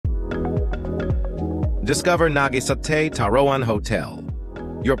Discover Nagisatei Taroan Hotel,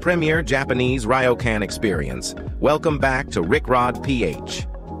 your premier Japanese Ryokan experience. Welcome back to RICROD-PH.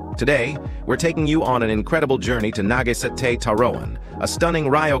 Today, we're taking you on an incredible journey to Nagisatei Taroan, a stunning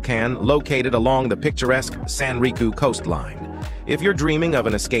ryokan located along the picturesque Sanriku coastline. If you're dreaming of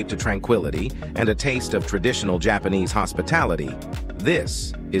an escape to tranquility and a taste of traditional Japanese hospitality,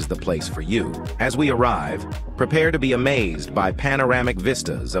 this is the place for you. As we arrive, prepare to be amazed by panoramic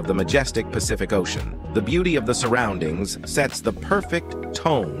vistas of the majestic Pacific Ocean. The beauty of the surroundings sets the perfect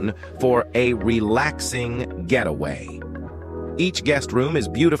tone for a relaxing getaway. Each guest room is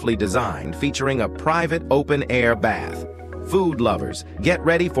beautifully designed, featuring a private open-air bath. Food lovers, get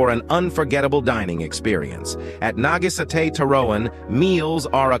ready for an unforgettable dining experience. At Nagisatei Taroan, meals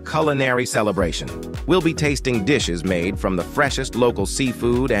are a culinary celebration. We'll be tasting dishes made from the freshest local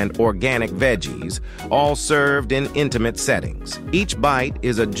seafood and organic veggies, all served in intimate settings. Each bite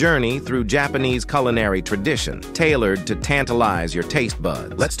is a journey through Japanese culinary tradition, tailored to tantalize your taste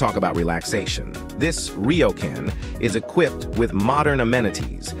buds. Let's talk about relaxation. This Ryokan is equipped with modern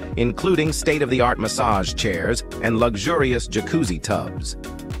amenities, including state-of-the-art massage chairs and luxurious jacuzzi tubs.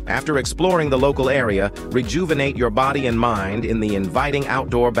 After exploring the local area, rejuvenate your body and mind in the inviting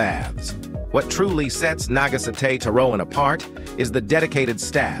outdoor baths. What truly sets Nagisatei Taroan apart is the dedicated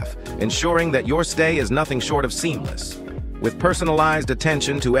staff, ensuring that your stay is nothing short of seamless. With personalized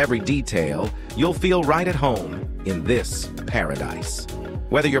attention to every detail, you'll feel right at home in this paradise.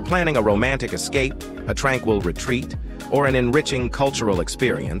 Whether you're planning a romantic escape, a tranquil retreat, or an enriching cultural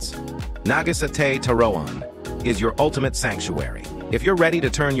experience, Nagisatei Taroan is your ultimate sanctuary. If you're ready to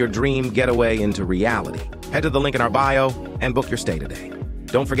turn your dream getaway into reality, head to the link in our bio and book your stay today.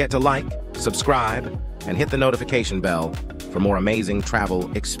 Don't forget to like, subscribe, and hit the notification bell for more amazing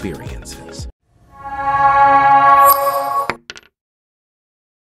travel experiences.